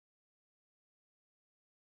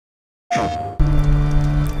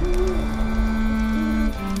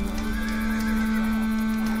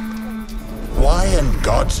Why in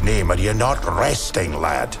God's name are you not resting,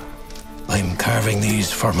 lad? I'm carving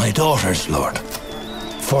these for my daughters, Lord.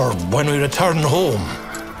 For when we return home.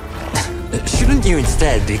 Shouldn't you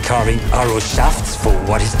instead be carving arrow shafts for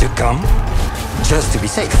what is to come? Just to be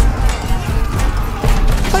safe.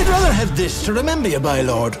 I'd rather have this to remember you by,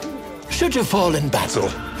 Lord. Should you fall in battle.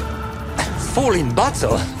 Fall in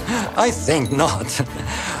battle? I think not.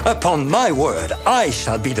 Upon my word, I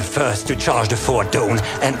shall be the first to charge the fort dawn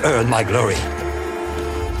and earn my glory.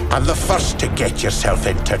 And the first to get yourself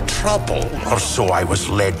into trouble, or so I was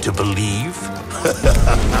led to believe.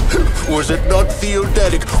 Was it not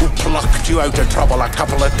Theoderic who plucked you out of trouble a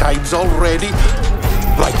couple of times already?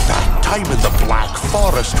 Like that time in the Black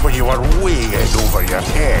Forest when you were way in over your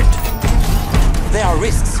head. There are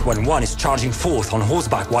risks when one is charging forth on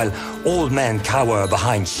horseback while all men cower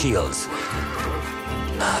behind shields.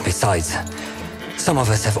 Besides, some of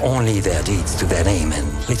us have only their deeds to their name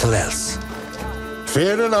and little else.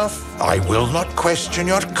 Fair enough. I will not question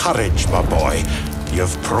your courage, my boy.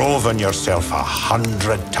 You've proven yourself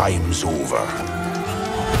 100 times over.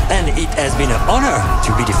 And it has been an honor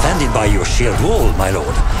to be defended by your shield wall, my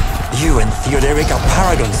lord. You and Theoderic are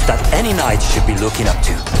paragons that any knight should be looking up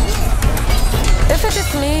to. If it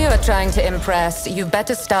is me you're trying to impress, you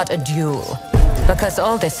better start a duel. Because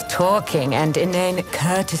all this talking and inane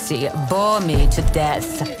courtesy bore me to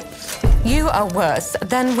death. You are worse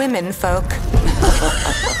than women folk.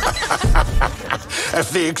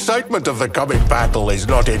 If the excitement of the coming battle is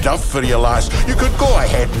not enough for you, lass, you could go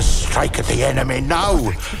ahead and strike at the enemy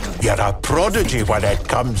now. You're a prodigy when it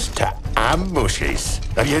comes to ambushes,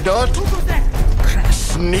 are you not?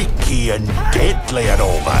 Sneaky and deadly and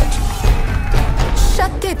all that.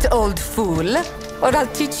 Shut it, old fool, or I'll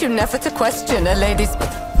teach you never to question a lady's...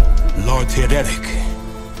 Lord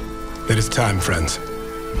Theoderic, it is time, friends.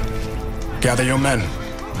 Gather your men.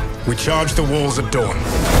 We charge the walls at dawn.